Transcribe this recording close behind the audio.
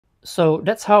So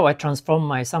that's how I transformed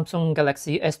my Samsung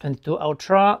Galaxy S22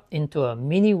 Ultra into a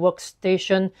mini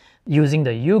workstation using the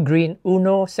Ugreen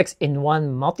Uno 6-in-1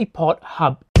 Multiport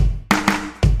Hub.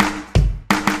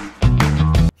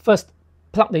 First,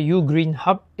 plug the Ugreen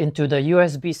Hub into the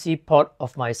USB-C port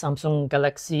of my Samsung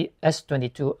Galaxy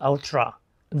S22 Ultra.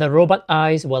 The robot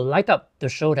eyes will light up to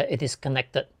show that it is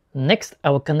connected. Next,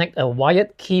 I will connect a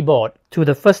wired keyboard to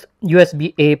the first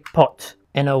USB-A port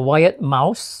and a wired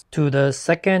mouse to the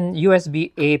second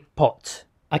USB-A port.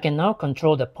 I can now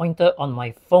control the pointer on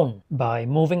my phone by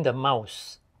moving the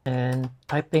mouse and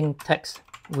typing text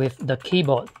with the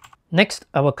keyboard. Next,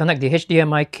 I will connect the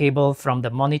HDMI cable from the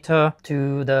monitor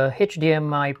to the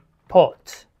HDMI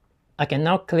port. I can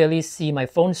now clearly see my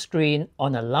phone screen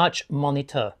on a large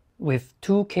monitor with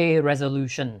 2K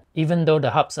resolution. Even though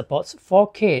the hub supports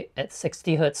 4K at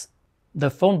 60 Hz, the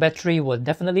phone battery will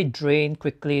definitely drain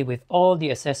quickly with all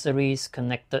the accessories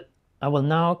connected. I will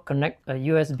now connect a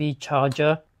USB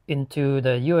charger into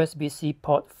the USB-C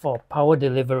port for power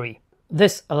delivery.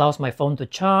 This allows my phone to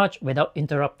charge without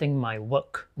interrupting my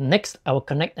work. Next, I will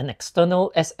connect an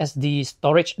external SSD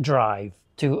storage drive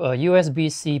to a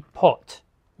USB-C port.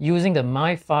 Using the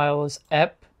My Files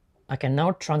app, I can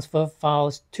now transfer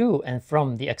files to and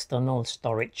from the external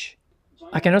storage.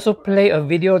 I can also play a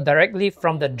video directly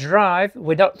from the drive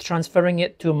without transferring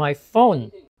it to my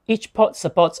phone. Each port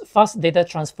supports fast data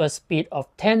transfer speed of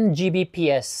 10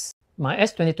 Gbps. My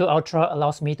S22 Ultra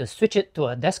allows me to switch it to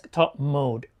a desktop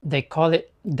mode. They call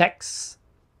it DeX.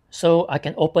 So I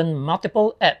can open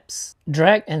multiple apps,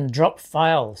 drag and drop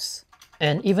files,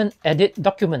 and even edit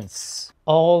documents,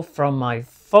 all from my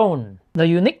phone. The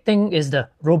unique thing is the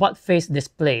robot face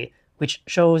display, which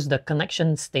shows the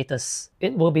connection status.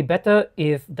 It will be better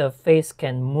if the face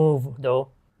can move though.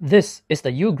 This is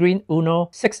the Ugreen Uno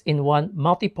 6-in-1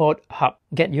 Multiport Hub.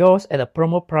 Get yours at a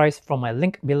promo price from my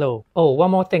link below. Oh,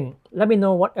 one more thing. Let me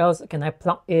know what else can I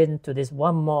plug in to this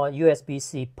one more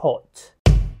USB-C port.